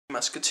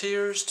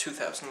Musketeers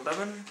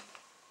 2011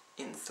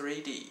 in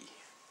 3D.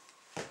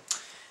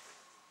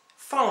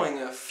 Following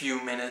a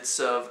few minutes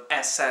of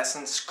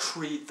Assassin's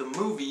Creed the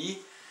movie,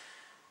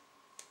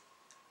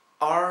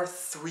 our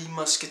Three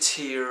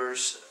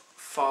Musketeers,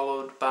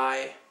 followed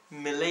by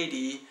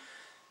Milady,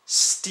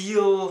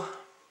 steal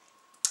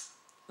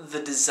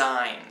the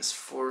designs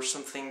for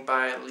something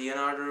by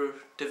Leonardo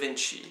da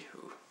Vinci,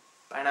 who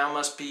by now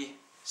must be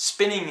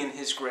spinning in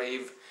his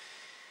grave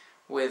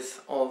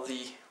with all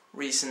the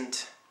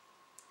recent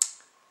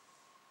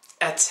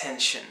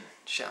attention,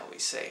 shall we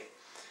say.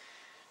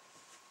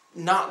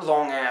 Not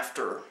long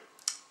after,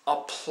 a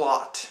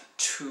plot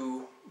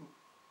to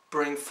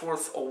bring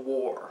forth a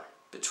war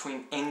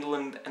between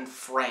England and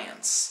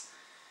France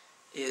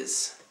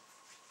is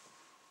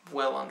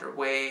well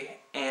underway,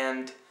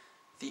 and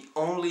the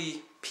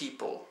only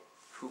people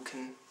who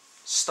can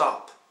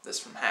stop this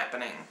from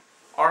happening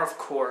are, of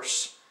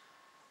course,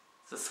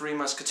 the Three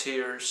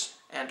Musketeers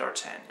and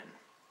D'Artagnan.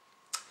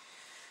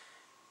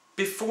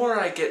 Before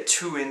I get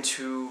too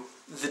into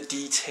the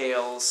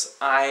details,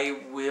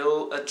 I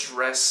will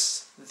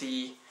address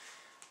the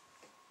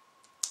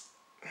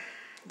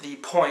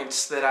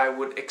points that I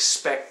would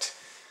expect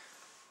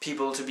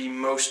people to be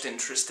most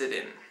interested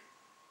in.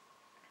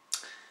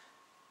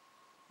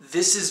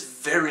 This is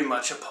very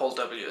much a Paul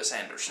W.S.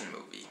 Anderson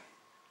movie,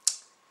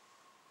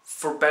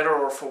 for better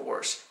or for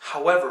worse.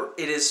 However,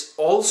 it is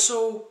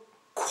also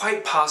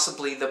quite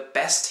possibly the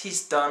best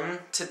he's done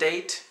to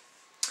date.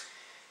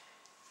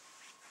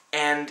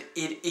 And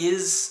it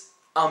is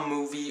a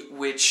movie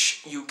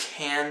which you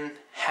can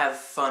have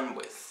fun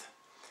with.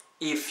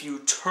 If you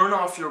turn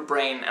off your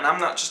brain, and I'm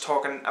not just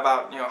talking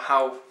about,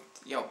 how,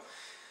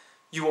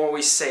 you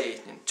always say,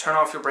 turn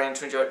off your brain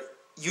to enjoy it.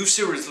 You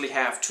seriously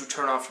have to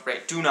turn off your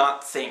brain. Do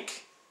not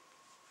think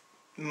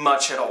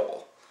much at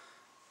all.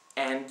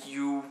 And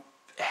you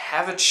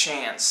have a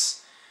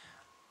chance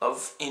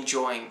of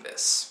enjoying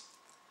this,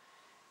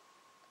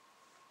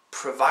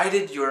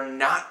 provided you're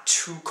not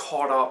too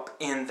caught up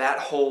in that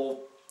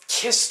whole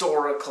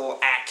historical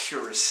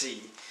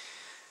accuracy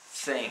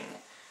thing.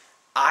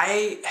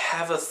 I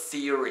have a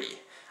theory.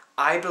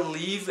 I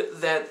believe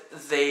that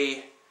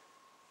they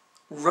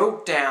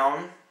wrote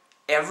down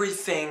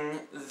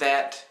everything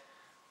that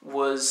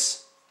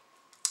was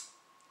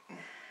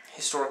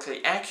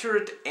historically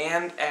accurate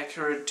and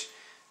accurate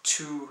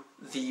to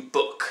the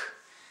book.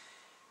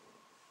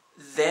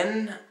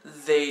 Then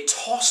they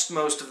tossed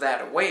most of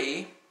that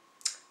away.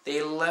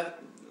 They left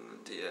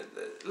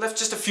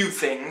just a few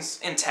things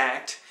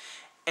intact,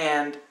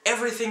 and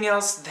everything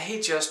else they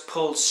just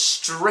pulled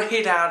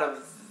straight out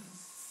of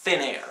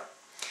thin air.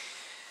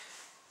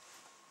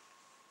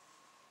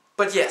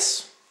 But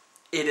yes,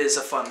 it is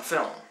a fun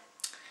film.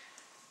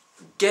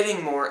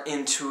 Getting more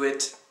into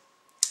it,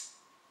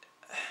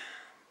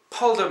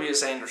 Paul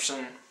W.S.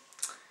 Anderson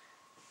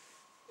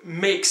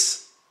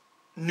makes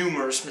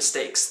numerous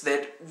mistakes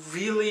that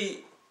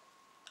really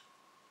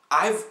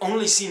I've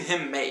only seen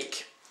him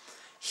make.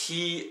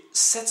 He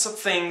sets up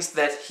things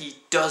that he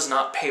does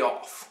not pay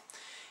off.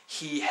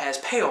 He has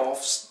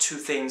payoffs to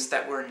things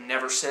that were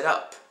never set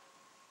up.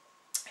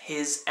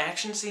 His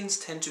action scenes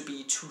tend to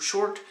be too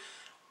short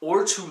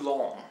or too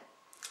long.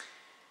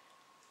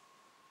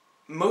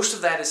 Most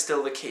of that is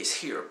still the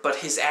case here, but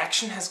his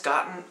action has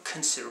gotten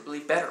considerably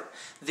better.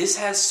 This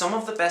has some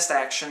of the best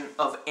action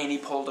of any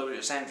Paul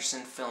W.S.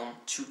 Anderson film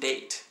to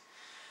date.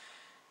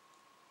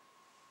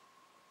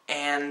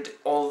 And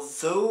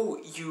although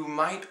you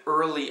might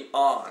early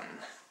on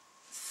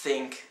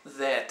think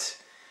that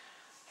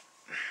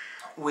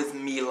with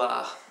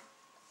Mila,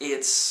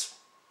 it's,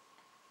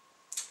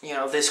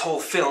 this whole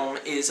film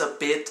is a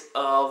bit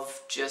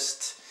of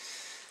just,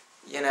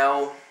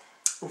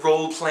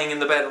 role-playing in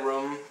the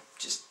bedroom,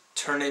 just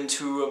turned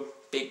into a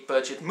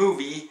big-budget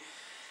movie,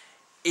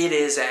 it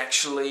is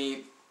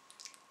actually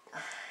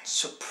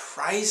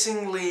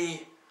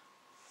surprisingly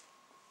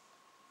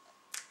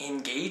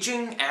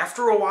engaging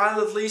after a while,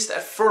 at least.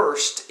 At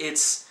first,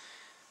 it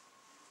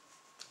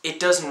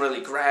doesn't really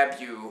grab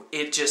you.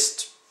 It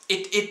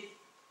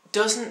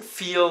doesn't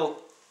feel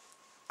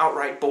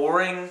outright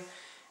boring.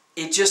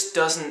 It just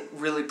doesn't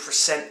really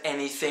present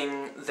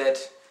anything that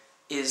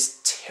is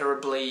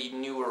terribly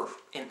new or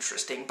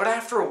interesting. But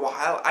after a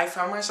while, I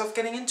found myself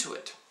getting into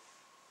it.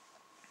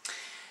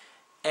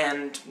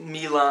 And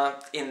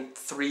Mila in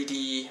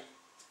 3D,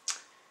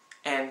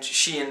 and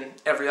she and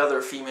every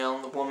other female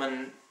in the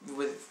woman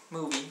with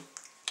movie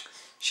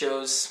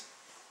shows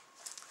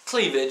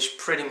cleavage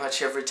pretty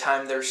much every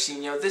time they're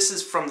seen. This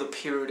is from the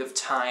period of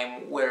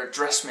time where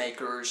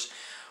dressmakers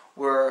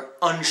were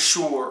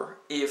unsure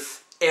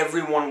if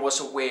everyone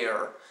was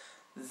aware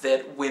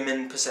that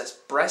women possess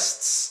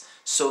breasts,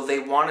 so they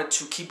wanted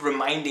to keep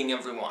reminding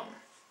everyone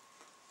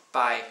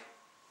by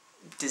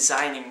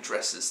designing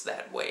dresses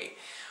that way.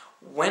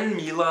 When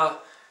Mila,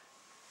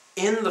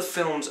 in the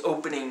film's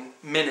opening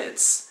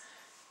minutes,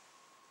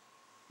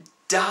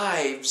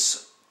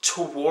 dives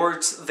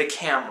towards the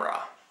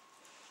camera,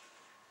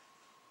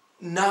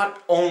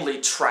 not only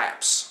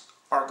traps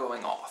are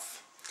going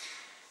off.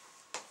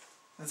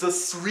 The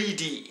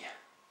 3D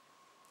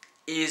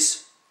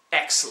is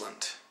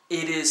excellent.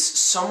 It is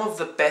some of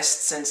the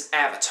best since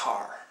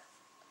Avatar.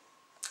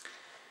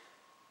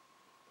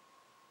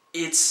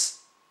 It's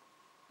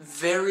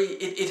very...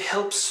 It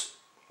helps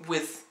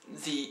with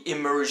the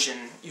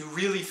immersion. You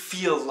really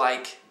feel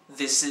like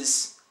this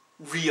is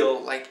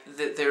real, like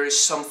that there is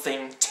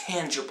something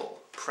tangible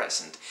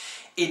present.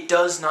 It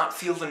does not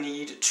feel the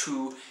need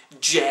to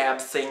jab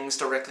things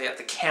directly at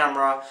the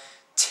camera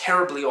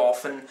terribly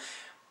often.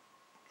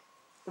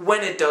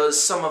 When it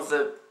does, some of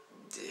the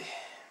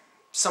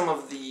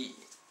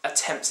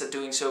attempts at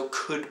doing so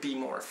could be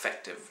more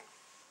effective.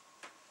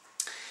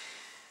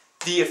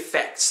 The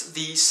effects,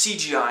 the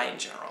CGI in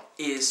general,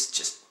 is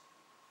just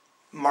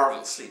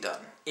marvelously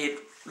done.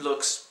 It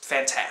looks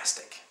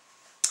fantastic.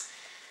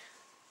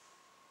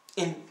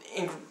 In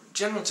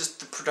general, just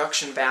the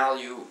production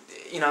value,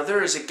 you know,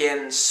 there is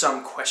again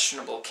some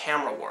questionable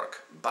camera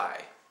work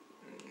by,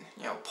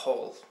 you know,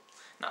 Paul,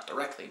 not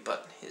directly,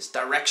 but his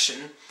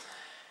direction.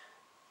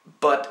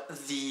 But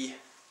the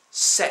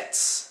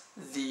sets,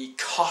 the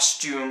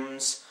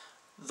costumes,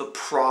 the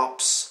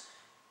props,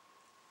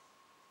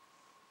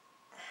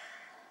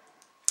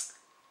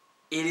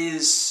 it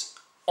is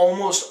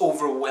almost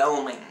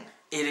overwhelming.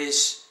 It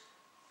is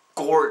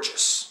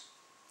gorgeous.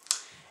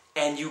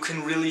 And you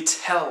can really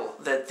tell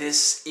that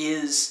this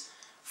is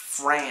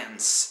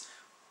France,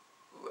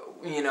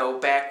 you know,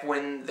 back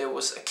when there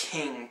was a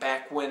king,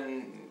 back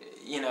when,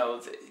 you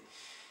know,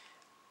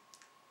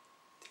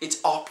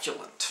 it's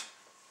opulent.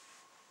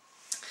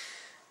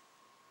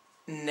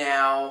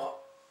 Now,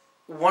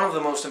 one of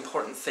the most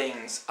important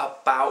things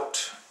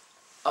about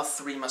a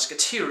Three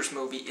Musketeers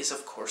movie is,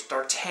 of course,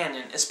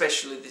 D'Artagnan,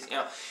 especially, you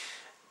know,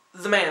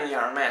 the Man in the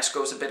Iron Mask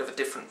goes a bit of a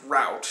different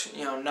route,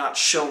 you know, not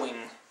showing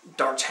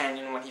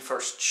D'Artagnan when he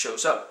first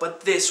shows up,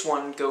 but this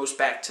one goes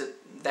back to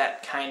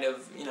that kind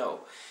of, you know,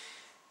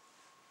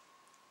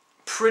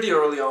 pretty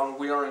early on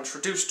we are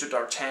introduced to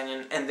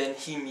D'Artagnan, and then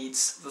he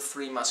meets the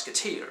Three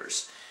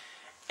Musketeers.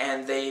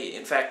 And they,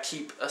 in fact,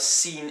 keep a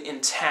scene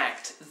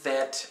intact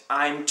that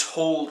I'm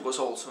told was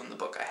also in the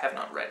book. I have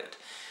not read it.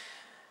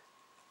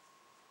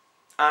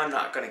 I'm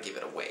not going to give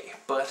it away,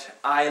 but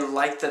I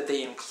like that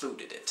they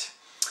included it.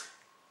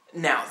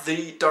 Now,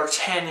 the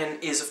D'Artagnan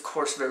is, of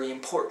course, very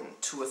important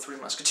to a Three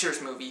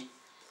Musketeers movie.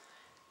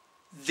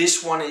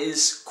 This one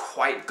is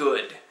quite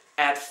good.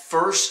 At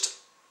first...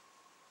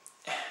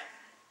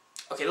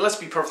 Okay, let's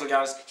be perfectly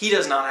honest, he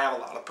does not have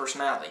a lot of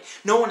personality.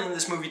 No one in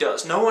this movie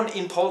does. No one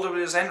in Paul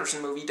W. S.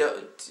 Anderson movie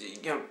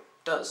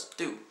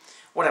do.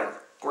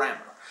 Whatever.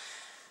 Grammar.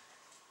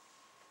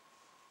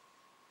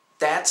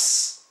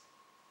 That's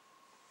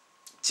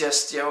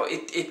just, you know,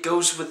 it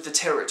goes with the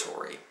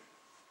territory.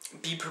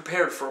 Be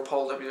prepared for a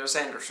Paul W. S.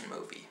 Anderson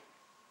movie.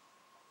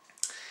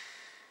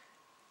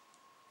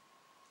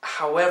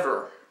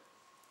 However,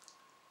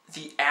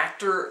 the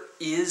actor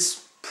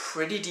is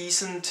pretty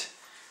decent.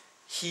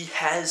 He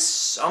has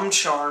some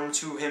charm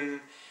to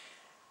him.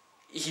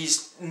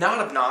 He's not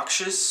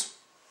obnoxious.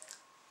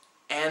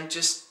 And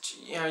just,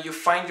 you know, you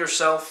find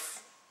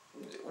yourself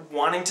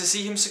wanting to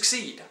see him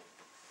succeed.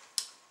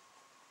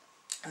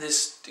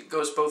 This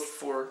goes both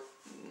for,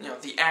 you know,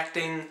 the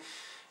acting,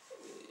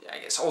 I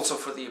guess also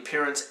for the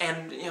appearance,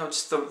 and, you know,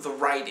 just the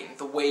writing,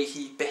 the way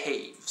he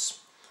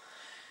behaves.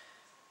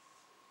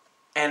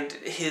 And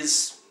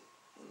his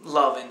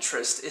love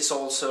interest is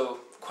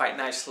also quite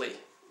nicely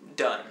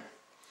done.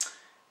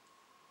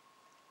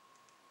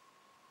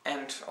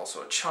 And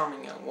also a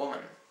charming young woman.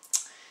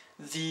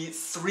 The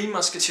Three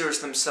Musketeers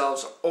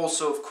themselves are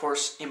also, of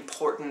course,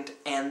 important,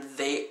 and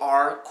they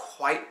are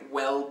quite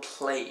well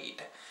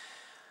played.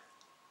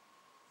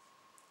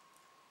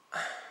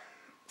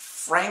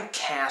 Frank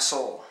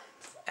Castle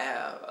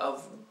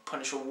of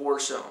Punisher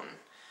Warzone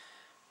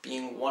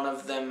being one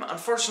of them.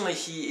 Unfortunately,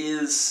 he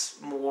is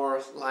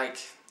more like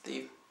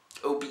the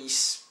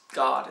obese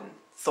god in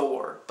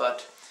Thor,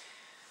 but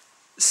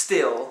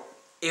still,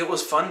 it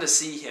was fun to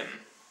see him.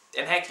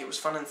 And heck, he was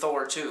fun in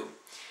Thor, too.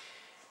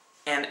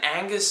 And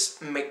Angus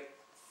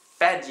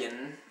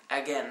McFadden,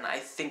 again, I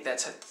think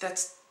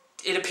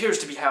it appears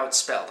to be how it's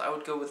spelled. I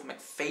would go with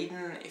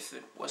McFadden if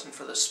it wasn't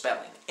for the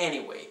spelling.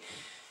 Anyway,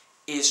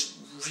 is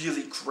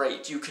really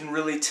great. You can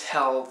really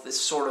tell this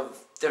sort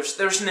of,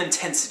 there's an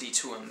intensity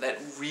to him that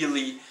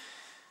really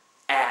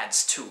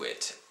adds to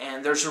it.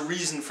 And there's a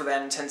reason for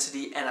that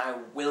intensity, and I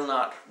will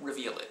not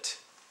reveal it.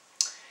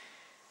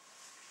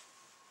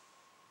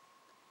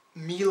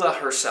 Mila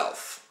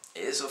herself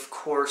is, of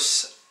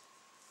course,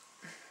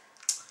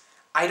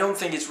 I don't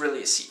think it's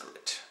really a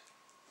secret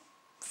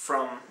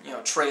from, you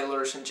know,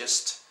 trailers and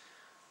just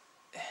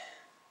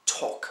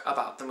talk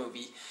about the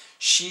movie.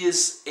 She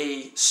is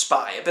a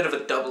spy, a bit of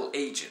a double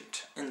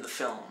agent in the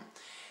film,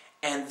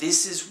 and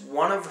this is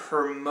one of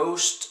her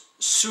most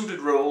suited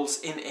roles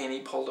in any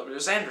Paul W.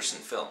 S.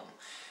 Anderson film.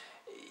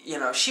 You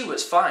know, she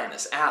was fine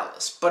as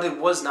Alice, but it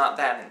was not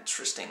that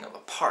interesting of a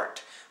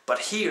part. But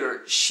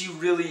here, she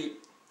really...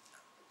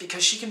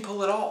 because she can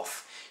pull it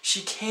off.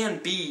 She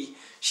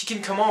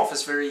can come off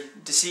as very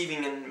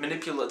deceiving and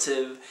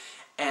manipulative,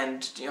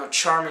 and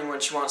charming when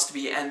she wants to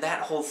be, and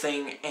that whole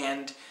thing,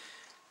 and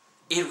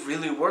it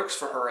really works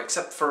for her,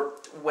 except for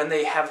when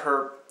they have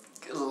her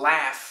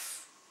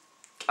laugh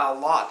a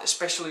lot,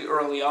 especially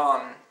early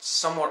on,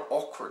 somewhat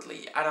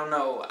awkwardly. I don't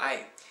know,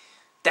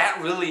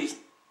 that really,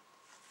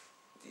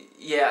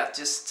 yeah,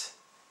 just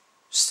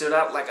stood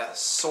out like a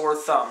sore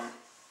thumb.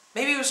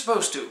 Maybe it was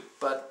supposed to,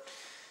 but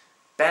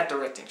bad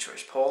directing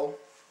choice, Paul.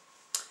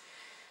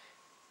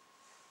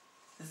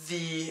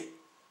 The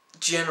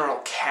general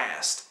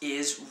cast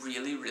is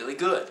really, really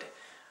good.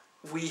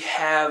 We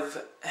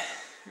have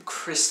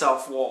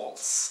Christoph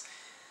Waltz,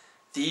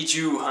 the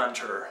Jew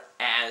hunter,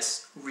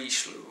 as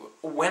Richelieu.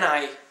 When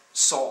I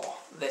saw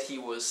that he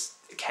was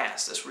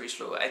cast as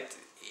Richelieu,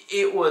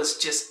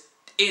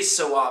 it's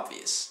so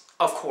obvious.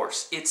 Of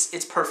course,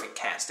 it's perfect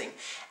casting,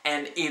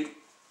 and it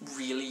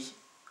really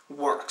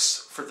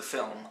works for the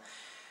film.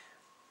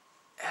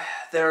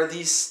 There are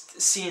these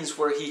scenes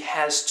where he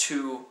has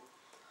to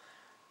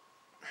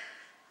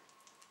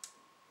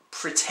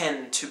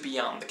pretend to be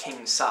on the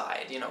king's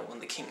side, when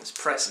the king is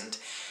present,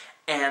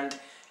 and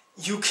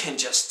you can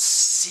just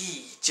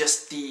see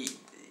just the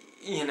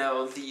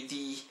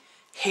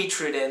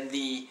hatred and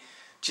the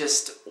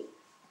just,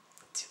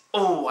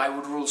 oh, I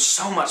would rule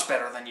so much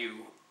better than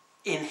you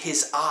in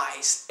his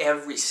eyes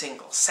every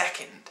single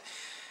second,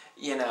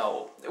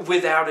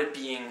 without it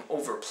being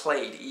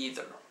overplayed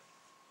either,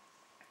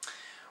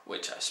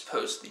 which I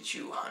suppose the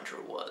Jew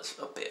hunter was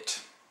a bit.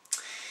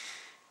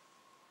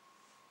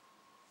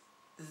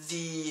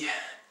 The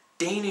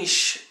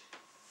Danish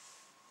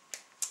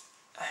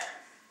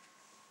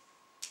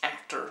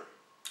actor,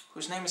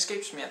 whose name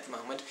escapes me at the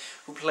moment,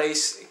 who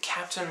plays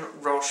Captain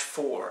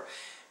Rochefort,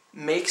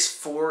 makes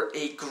for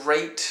a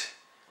great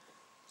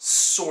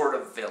sort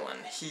of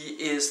villain. He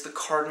is the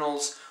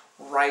Cardinal's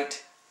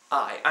right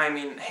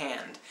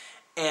hand,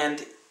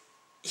 and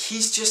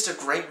he's just a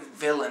great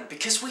villain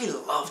because we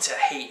love to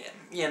hate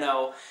him,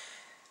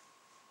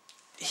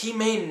 He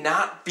may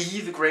not be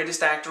the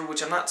greatest actor,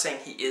 which I'm not saying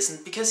he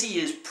isn't, because he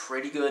is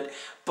pretty good,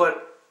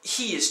 but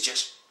he is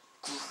just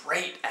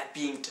great at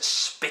being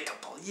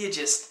despicable. You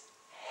just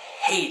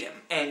hate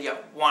him, and you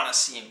want to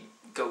see him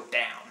go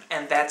down.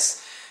 And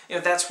that's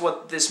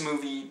what this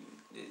movie,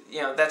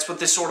 that's what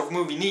this sort of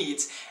movie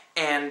needs,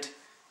 and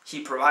he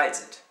provides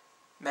it.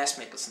 Mads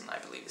Mikkelsen, I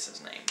believe is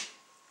his name.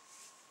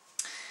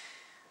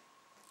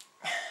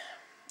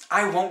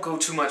 I won't go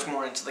too much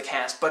more into the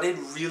cast, but it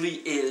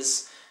really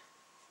is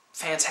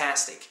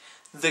fantastic.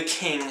 The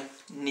king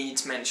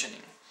needs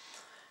mentioning.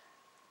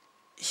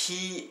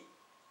 He's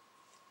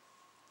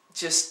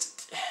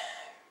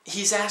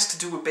asked to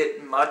do a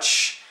bit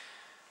much,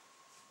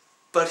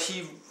 but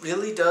he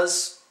really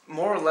does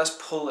more or less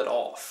pull it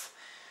off.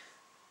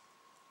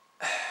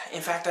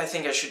 In fact, I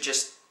think I should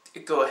just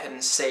go ahead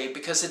and say,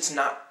 because it's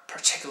not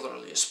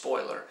particularly a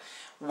spoiler,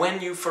 when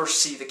you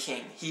first see the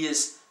king, he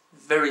is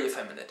very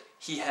effeminate.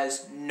 He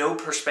has no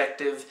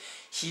perspective.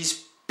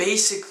 He's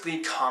basically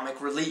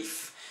comic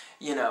relief.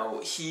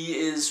 He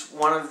is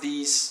one of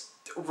these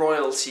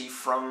royalty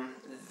from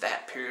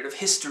that period of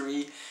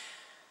history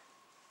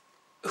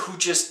who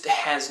just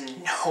has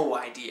no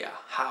idea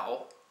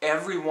how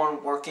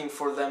everyone working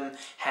for them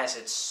has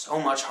it so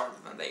much harder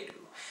than they do.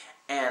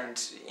 And,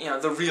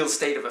 the real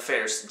state of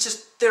affairs,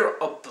 just, they're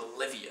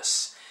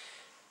oblivious.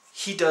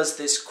 He does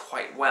this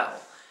quite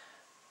well.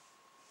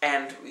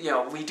 And,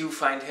 we do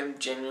find him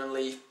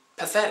genuinely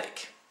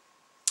pathetic.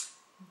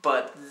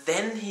 But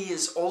then he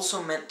is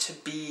also meant to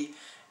be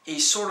a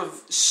sort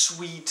of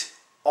sweet,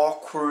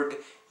 awkward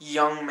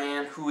young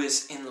man who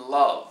is in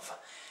love.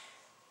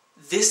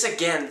 This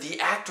again, the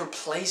actor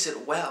plays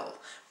it well,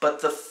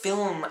 but the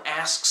film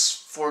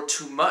asks for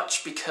too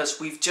much because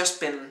we've just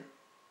been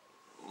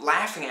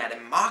laughing at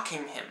him,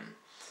 mocking him,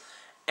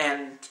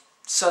 and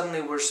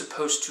suddenly we're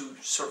supposed to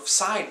sort of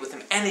side with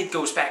him, and it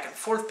goes back and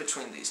forth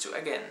between these two.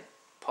 Again,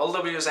 Paul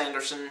W.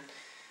 Anderson.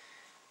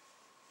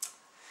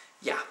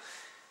 Yeah.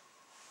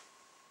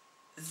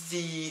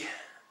 The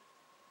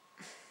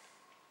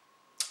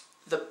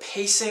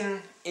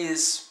pacing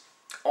is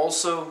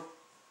also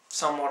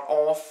somewhat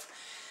off.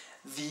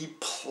 The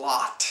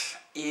plot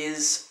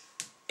is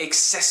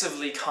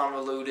excessively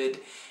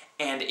convoluted,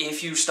 and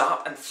if you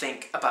stop and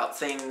think about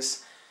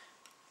things,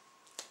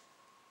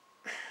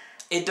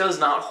 it does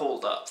not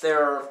hold up.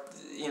 There are,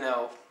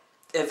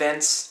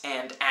 events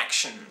and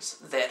actions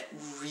that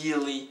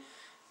really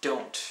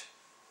don't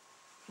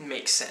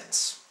make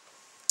sense.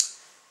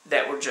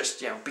 That were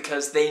just,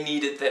 because they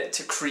needed that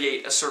to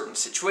create a certain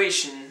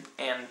situation,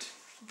 and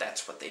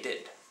that's what they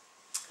did.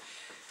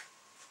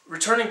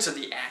 Returning to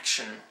the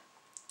action,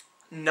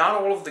 not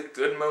all of the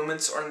good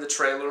moments are in the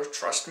trailer,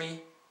 trust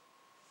me.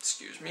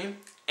 Excuse me.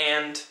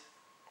 And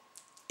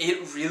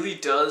it really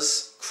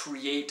does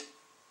create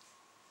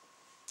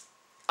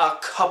a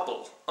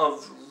couple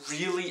of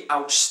really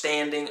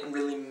outstanding and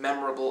really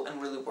memorable and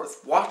really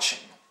worth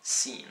watching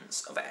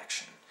scenes of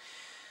action.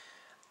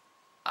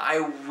 I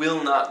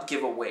will not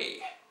give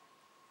away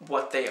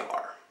what they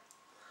are.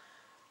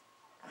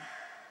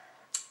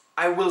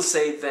 I will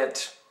say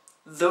that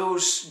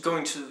those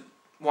going to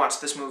watch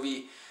this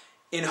movie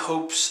in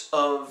hopes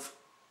of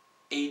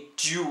a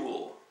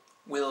duel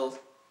will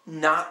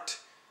not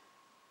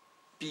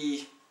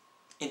be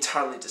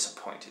entirely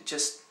disappointed.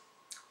 Just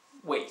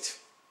wait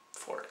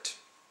for it.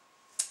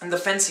 And the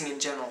fencing in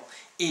general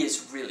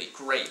is really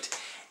great.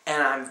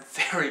 And I'm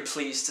very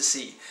pleased to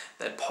see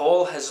that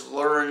Paul has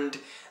learned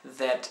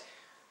that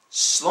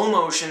slow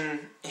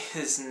motion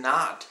is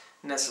not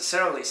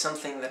necessarily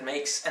something that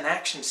makes an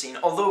action scene,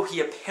 although he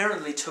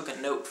apparently took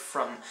a note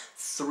from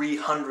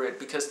 300,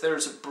 because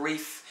there's a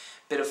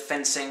brief bit of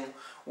fencing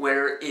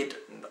where it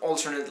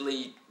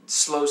alternately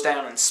slows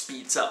down and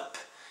speeds up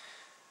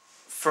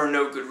for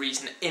no good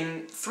reason.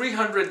 In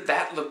 300,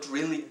 that looked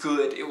really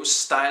good. It was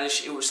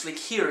stylish, it was sleek.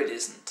 Here it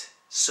isn't.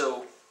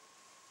 So,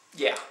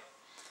 yeah.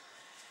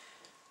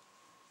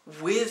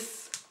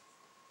 With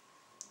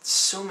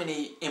so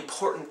many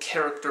important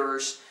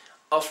characters,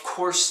 of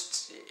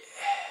course,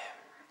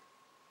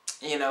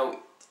 you know,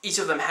 each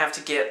of them have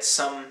to get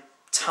some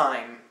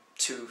time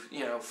to, you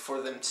know, for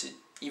them to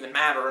even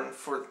matter and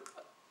for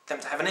them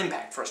to have an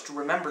impact, for us to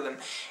remember them.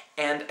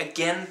 And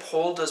again,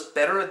 Paul does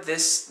better at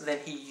this than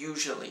he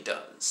usually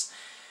does.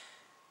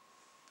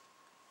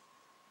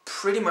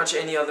 Pretty much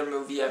any other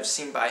movie I've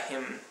seen by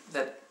him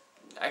that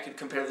I could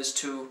compare this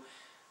to,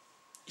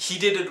 he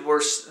did it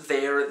worse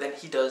there than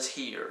he does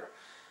here.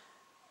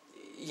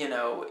 You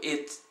know,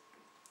 it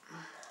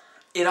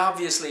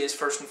obviously is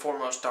first and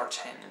foremost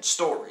D'Artagnan's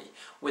story,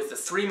 with the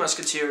Three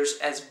Musketeers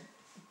as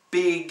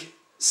big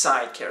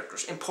side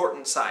characters,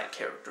 important side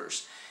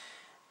characters.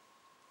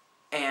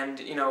 And,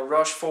 you know,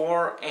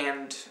 Rochefort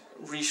and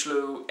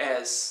Richelieu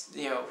as,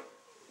 you know,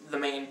 the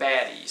main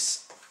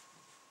baddies.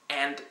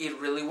 And it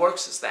really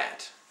works as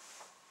that.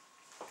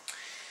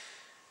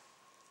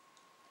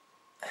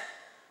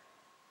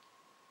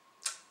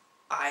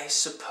 I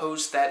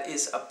suppose that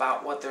is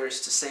about what there is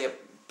to say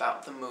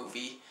about the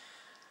movie.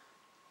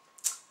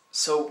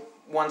 So,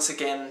 once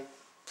again,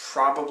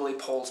 probably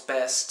Paul's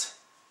best,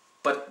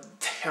 but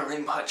very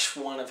much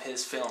one of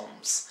his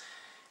films.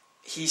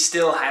 He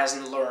still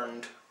hasn't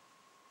learned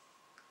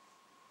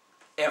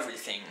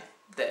everything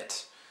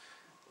that,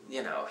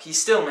 you know,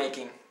 he's still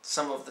making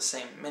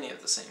many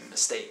of the same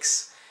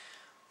mistakes.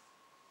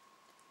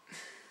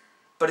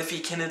 But if he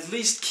can at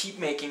least keep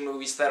making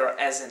movies that are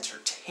as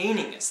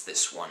entertaining as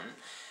this one,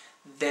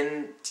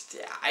 then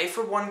I,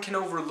 for one, can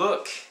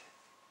overlook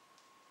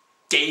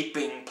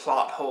gaping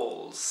plot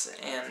holes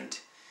and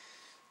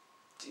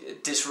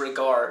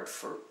disregard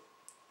for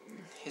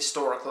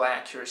historical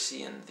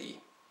accuracy in the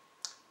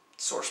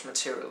source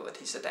material that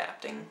he's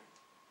adapting.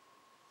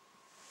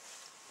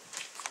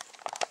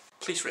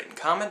 Please rate and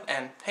comment,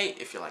 and hey,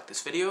 if you like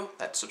this video,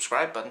 that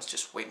subscribe button's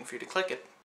just waiting for you to click it.